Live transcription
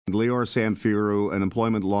Lior Samfiru, an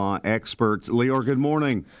employment law expert. Lior, good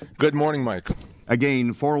morning. Good morning, Mike.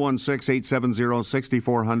 Again,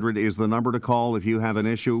 416-870-6400 is the number to call if you have an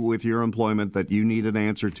issue with your employment that you need an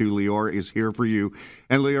answer to. Lior is here for you.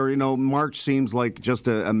 And Lior, you know, March seems like just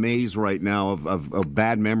a maze right now of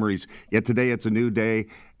bad memories. Yet today it's a new day,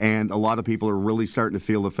 and a lot of people are really starting to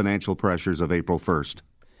feel the financial pressures of April 1st.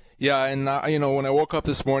 Yeah, and when I woke up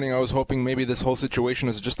this morning, I was hoping maybe this whole situation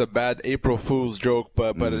is just a bad April Fool's joke,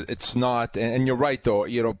 but it's not. And you're right, though.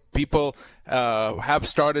 You know, people have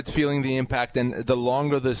started feeling the impact, and the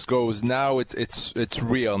longer this goes, now it's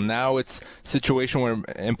real. Now it's a situation where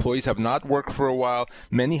employees have not worked for a while.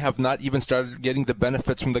 Many have not even started getting the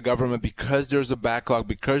benefits from the government because there's a backlog,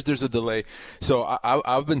 because there's a delay. So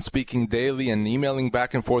I've been speaking daily and emailing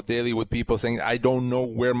back and forth daily with people saying, I don't know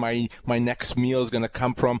where my next meal is going to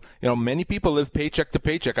come from. You know, many people live paycheck to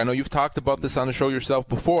paycheck. I know you've talked about this on the show yourself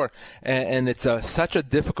before, and it's such a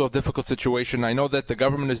difficult situation. I know that the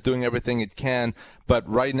government is doing everything it can, but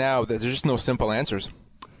right now there's just no simple answers.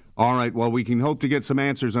 All right, well, we can hope to get some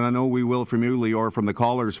answers, and I know we will from you, Lior, from the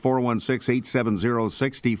callers,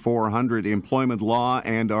 416-870-6400, employment law,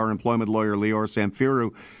 and our employment lawyer, Lior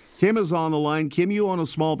Samfiru. Kim is on the line. Kim, you own a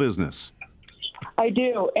small business. I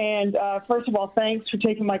do, and first of all, thanks for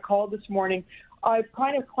taking my call this morning. I've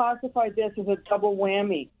kind of classified this as a double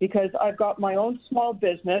whammy because I've got my own small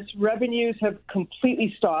business. Revenues have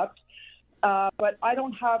completely stopped, but I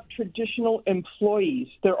don't have traditional employees.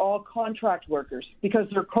 They're all contract workers because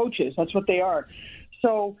they're coaches. That's what they are.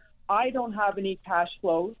 So I don't have any cash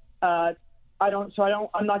flow. I'm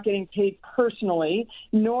not getting paid personally,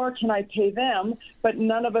 nor can I pay them, but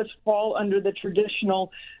none of us fall under the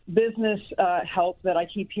traditional business help that I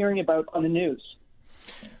keep hearing about on the news.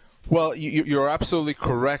 Well, you're absolutely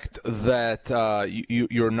correct that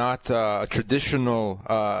you're not a traditional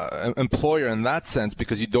employer in that sense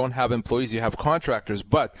because you don't have employees, you have contractors.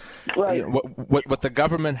 But right. What the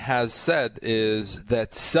government has said is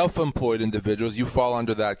that self-employed individuals, you fall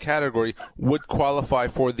under that category, would qualify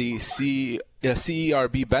for the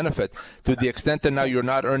CERB benefit to the extent that now you're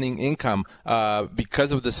not earning income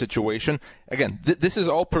because of the situation. Again, this is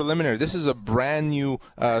all preliminary. This is a brand new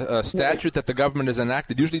statute that the government has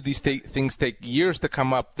enacted. Usually these things take years to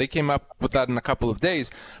come up. They came up with that in a couple of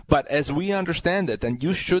days. But as we understand it, and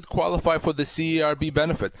you should qualify for the CERB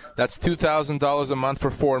benefit. That's $2,000 a month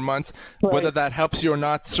for 4 months. Right. Whether that helps you or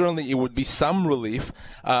not, certainly it would be some relief.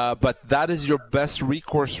 But that is your best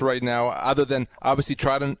recourse right now, other than obviously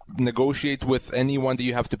try to negotiate with anyone that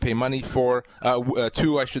you have to pay money for,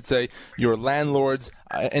 your landlords,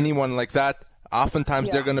 anyone like that.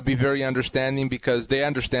 Oftentimes they're going to be very understanding because they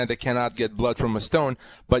understand they cannot get blood from a stone.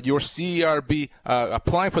 But your CERB,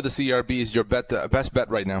 applying for the CERB is your best bet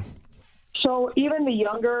right now. So even the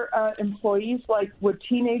younger employees, like would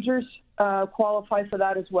teenagers qualify for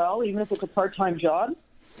that as well, even if it's a part-time job?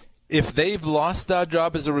 If they've lost that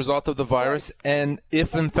job as a result of the virus, and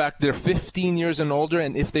if, in fact, they're 15 years and older,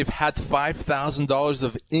 and if they've had $5,000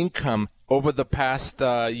 of income over the past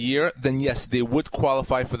year, then yes, they would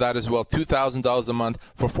qualify for that as well, $2,000 a month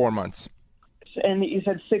for 4 months. And you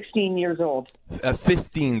said 16 years old.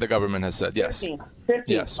 15, the government has said, yes. 15.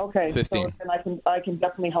 Yes. Okay. 15. So I can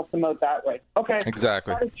definitely help them out that way. Okay.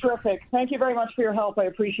 Exactly. That is terrific. Thank you very much for your help. I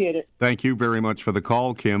appreciate it. Thank you very much for the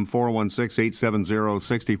call, Kim.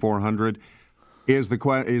 416-870-6400 is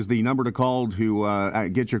the number to call to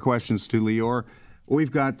get your questions to Lior.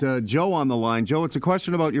 We've got Joe on the line. Joe, it's a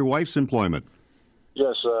question about your wife's employment.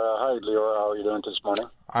 Yes. Hi, Lior. How are you doing this morning?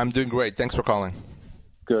 I'm doing great. Thanks for calling.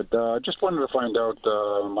 Good. Just wanted to find out,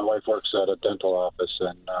 my wife works at a dental office,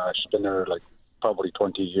 and she's been there like probably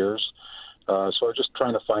 20 years. So I'm just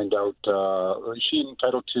trying to find out, is she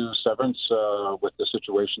entitled to severance with the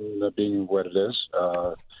situation being what it is,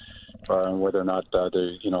 and whether or not they're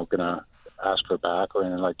going to ask her back or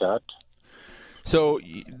anything like that? So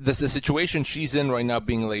the situation she's in right now,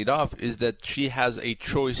 being laid off, is that she has a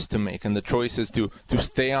choice to make, and the choice is to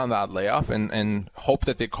stay on that layoff and hope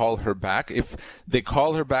that they call her back. If they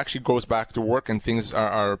call her back, she goes back to work and things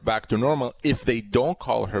are back to normal. If they don't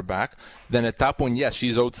call her back, then at that point, yes,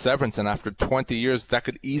 she's owed severance, and after 20 years, that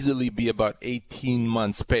could easily be about 18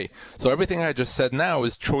 months' pay. So everything I just said now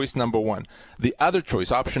is choice number one. The other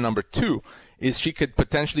choice, option number two, is she could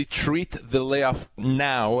potentially treat the layoff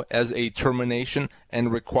now as a termination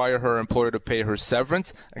and require her employer to pay her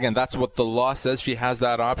severance. Again, that's what the law says. She has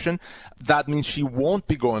that option. That means she won't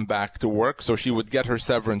be going back to work, so she would get her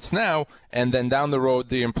severance now, and then down the road,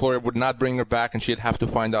 the employer would not bring her back, and she'd have to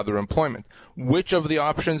find other employment. Which of the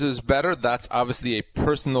options is better? That's obviously a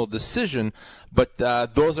personal decision, but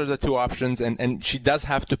those are the two options, and she does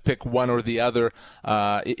have to pick one or the other.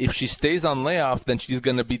 If she stays on layoff, then she's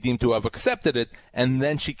going to be deemed to have accepted it, and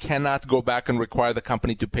then she cannot go back and require the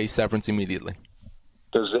company to pay severance immediately.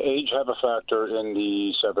 Does the age have a factor in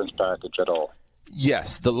the severance package at all?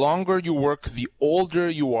 Yes, the longer you work, the older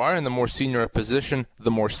you are, and the more senior a position,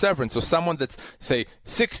 the more severance. So someone that's, say,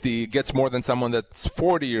 60 gets more than someone that's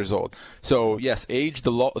 40 years old. So, yes, age,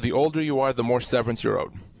 the older you are, the more severance you're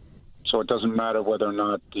owed. So it doesn't matter whether or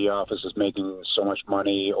not the office is making so much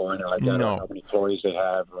money or anything like that, No. or how many employees they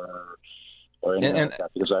have, or anything like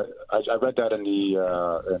that. Because I read that in the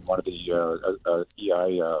in one of the EI,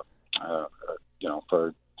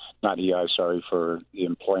 for the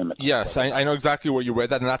employment. Yes, I know exactly where you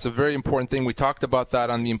read that, and that's a very important thing. We talked about that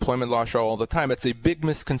on the employment law show all the time. It's a big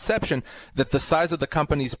misconception that the size of the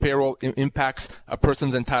company's payroll impacts a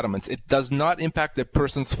person's entitlements. It does not impact a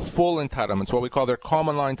person's full entitlements, what we call their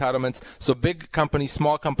common law entitlements. So big company,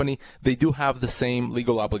 small company, they do have the same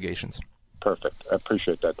legal obligations. Perfect. I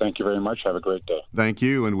appreciate that. Thank you very much. Have a great day. Thank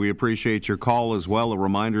you, and we appreciate your call as well. A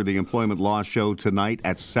reminder, the Employment Law Show tonight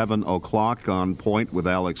at 7 o'clock on Point with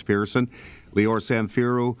Alex Pearson. Lior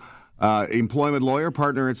Samfiru, employment lawyer,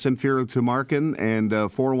 partner at Samfiru Tumarkin, and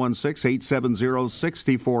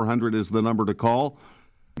 416-870-6400 is the number to call.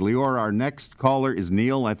 Lior, our next caller is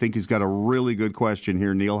Neil. I think he's got a really good question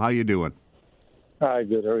here. Neil, how you doing? Hi,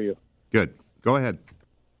 good. How are you? Good. Go ahead.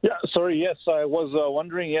 Yeah, sorry, yes, I was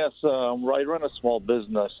wondering, I run a small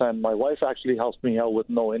business, and my wife actually helps me out with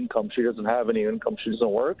no income. She doesn't have any income. She doesn't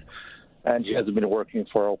work, and she hasn't been working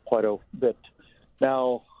for quite a bit.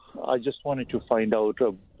 Now, I just wanted to find out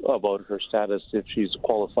about her status, if she's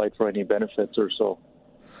qualified for any benefits or so.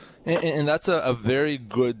 And that's a very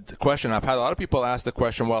good question. I've had a lot of people ask the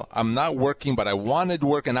question, well, I'm not working, but I wanted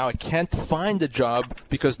work, and now I can't find a job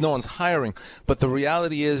because no one's hiring. But the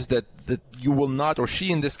reality is that you will not, or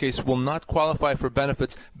she in this case, will not qualify for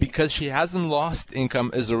benefits because she hasn't lost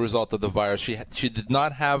income as a result of the virus. She did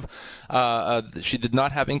not have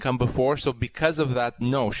income before, so because of that,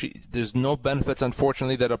 no, there's no benefits,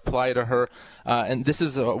 unfortunately, that apply to her. And this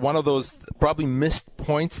is one of those probably missed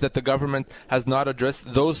points that the government has not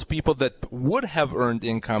addressed. Those people that would have earned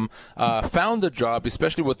income found a job,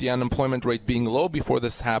 especially with the unemployment rate being low before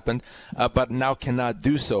this happened, but now cannot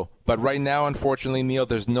do so. But right now, unfortunately, Neil,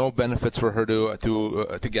 there's no benefits for her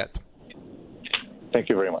to get. Thank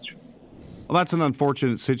you very much. Well, that's an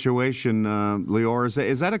unfortunate situation, Lior.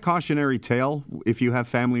 Is that a cautionary tale if you have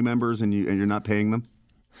family members and you're not paying them?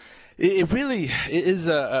 It really is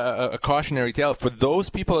a cautionary tale for those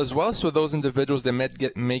people as well as for those individuals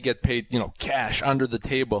that may get paid, cash under the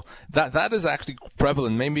table. That is actually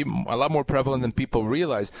prevalent, maybe a lot more prevalent than people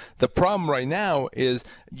realize. The problem right now is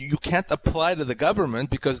you can't apply to the government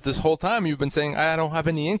because this whole time you've been saying, I don't have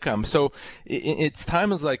any income. So it's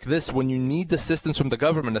times like this when you need assistance from the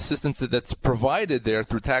government, assistance that's provided there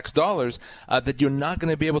through tax dollars, that you're not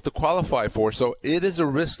going to be able to qualify for. So it is a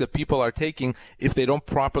risk that people are taking if they don't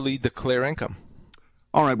properly declare income.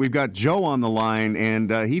 All right, we've got Joe on the line, and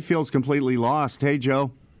he feels completely lost. Hey,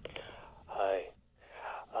 Joe. Hi.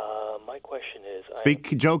 My question is...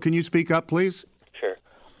 Joe, can you speak up, please? Sure.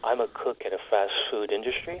 I'm a cook at a fast food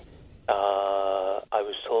industry. I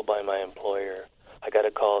was told by my employer, I got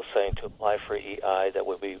a call saying to apply for EI that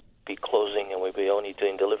we'll be closing and we'll be only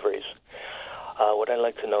doing deliveries. What I'd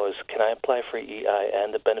like to know is, can I apply for EI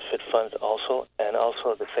and the benefit funds also? And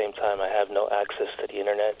also at the same time, I have no access to the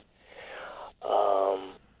internet.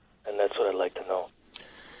 And that's what I'd like to know.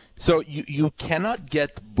 So you cannot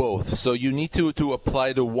get both. So you need to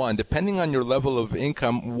apply to one. Depending on your level of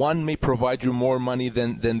income, one may provide you more money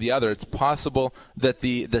than the other. It's possible that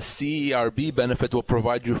the CERB benefit will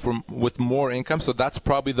provide you with more income. So that's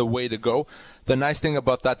probably the way to go. The nice thing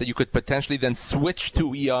about that you could potentially then switch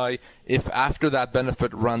to EI if after that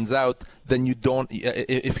benefit runs out, then you don't,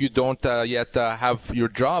 if you don't yet have your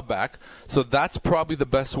job back. So that's probably the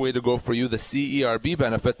best way to go for you, the CERB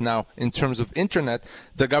benefit. Now, in terms of internet,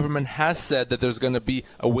 the government has said that there's going to be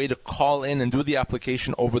a way to call in and do the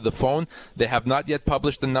application over the phone. They have not yet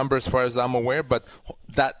published the number as far as I'm aware, but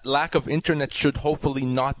that lack of internet should hopefully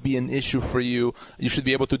not be an issue for you. You should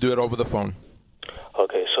be able to do it over the phone.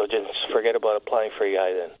 Okay, so just forget about applying for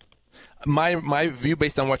EI then. My view,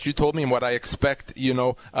 based on what you told me and what I expect,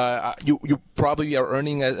 you probably are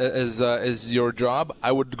earning as your job.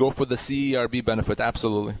 I would go for the CERB benefit,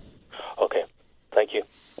 absolutely. Okay, thank you.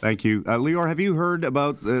 Thank you. Lior, have you heard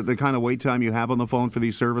about the kind of wait time you have on the phone for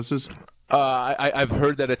these services? I've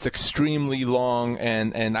heard that it's extremely long,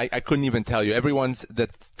 and I couldn't even tell you. Everyone's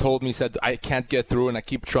that told me said I can't get through, and I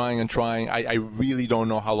keep trying and trying. I really don't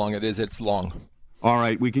know how long it is. It's long. All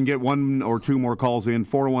right, we can get one or two more calls in.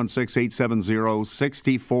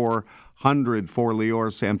 416-870-6400 for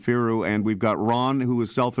Lior Samfiru, and we've got Ron, who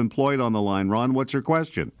is self-employed, on the line. Ron, what's your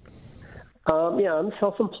question? Yeah, I'm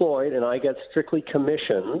self-employed, and I get strictly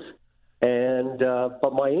commissions. And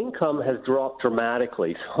but my income has dropped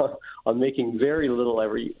dramatically, so I'm making very little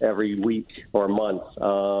every week or month.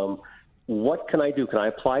 What can I do? Can I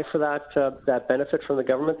apply for that benefit from the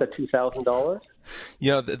government, the $2,000?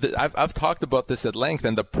 You know, I've talked about this at length,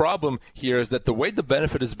 and the problem here is that the way the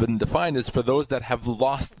benefit has been defined is for those that have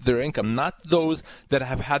lost their income, not those that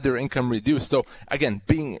have had their income reduced. So, again,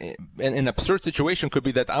 being an absurd situation could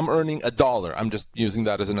be that I'm earning $1. I'm just using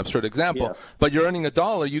that as an absurd example. Yeah. But you're earning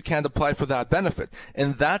 $1, you can't apply for that benefit.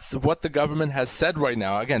 And that's what the government has said right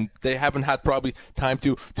now. Again, they haven't had probably time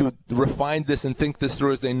to refine this and think this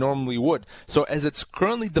through as they normally would. So as it's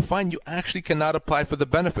currently defined, you actually cannot apply for the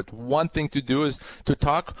benefit. One thing to do is to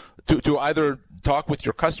either talk with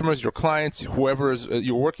your customers, your clients, whoever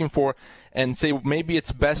you're working for, and say maybe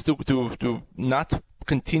it's best to not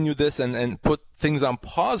continue this and put things on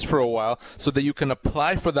pause for a while so that you can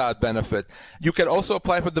apply for that benefit. You can also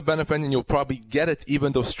apply for the benefit and you'll probably get it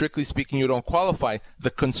even though strictly speaking you don't qualify. The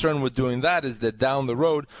concern with doing that is that down the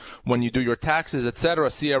road when you do your taxes, etc.,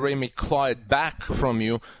 CRA may claw it back from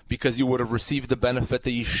you because you would have received the benefit that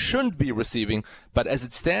you shouldn't be receiving. But as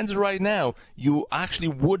it stands right now, you actually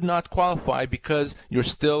would not qualify because you're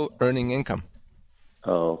still earning income.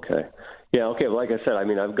 Oh, okay. Yeah, okay. Well, like I said, I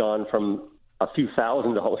mean, I've gone from a few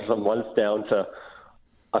 $1,000s a month down to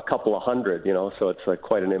a couple of hundred, so it's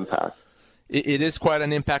quite an impact. It is quite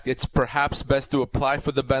an impact. It's perhaps best to apply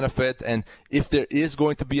for the benefit, and if there is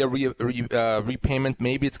going to be a repayment,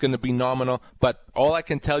 maybe it's going to be nominal. But all I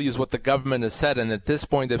can tell you is what the government has said, and at this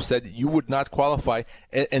point they've said you would not qualify,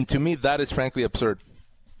 and to me that is frankly absurd.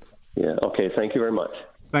 Yeah, okay, thank you very much.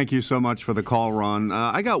 Thank you so much for the call, Ron.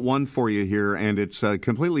 I got one for you here, and it's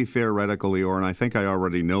completely theoretical, Lior, and I think I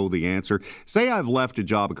already know the answer. Say I've left a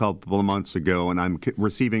job a couple of months ago, and I'm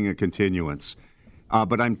receiving a continuance,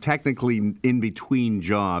 but I'm technically in between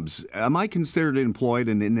jobs. Am I considered employed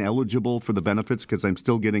and ineligible for the benefits because I'm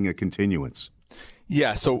still getting a continuance?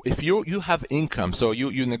 Yeah, so if you have income, so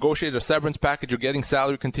you negotiate a severance package, you're getting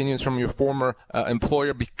salary continuance from your former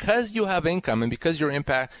employer because you have income and because your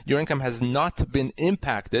income has not been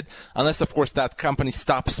impacted, unless of course that company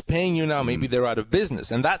stops paying you now, maybe they're out of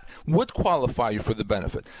business, and that would qualify you for the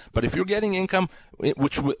benefit. But if you're getting income,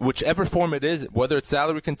 whichever form it is, whether it's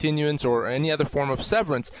salary continuance or any other form of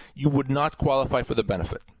severance, you would not qualify for the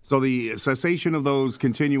benefit. So the cessation of those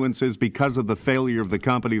continuances because of the failure of the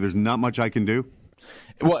company, there's not much I can do?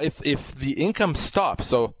 Well, if the income stops,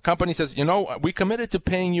 so company says, we committed to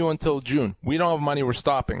paying you until June. We don't have money, we're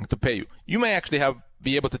stopping to pay you. You may actually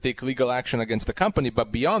be able to take legal action against the company,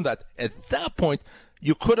 but beyond that, at that point,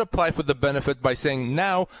 you could apply for the benefit by saying,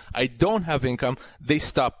 now I don't have income, they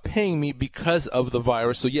stop paying me because of the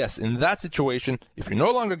virus. So yes, in that situation, if you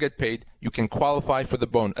no longer get paid, you can qualify for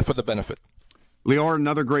the benefit. Lior,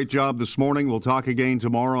 another great job this morning. We'll talk again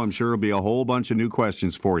tomorrow. I'm sure there'll be a whole bunch of new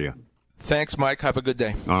questions for you. Thanks, Mike. Have a good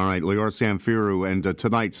day. All right, Lior Samfiru, and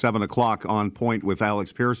tonight, 7 o'clock, On Point with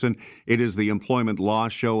Alex Pearson. It is the Employment Law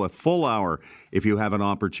Show, a full hour. If you have an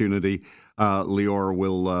opportunity, Lior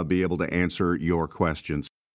will be able to answer your questions.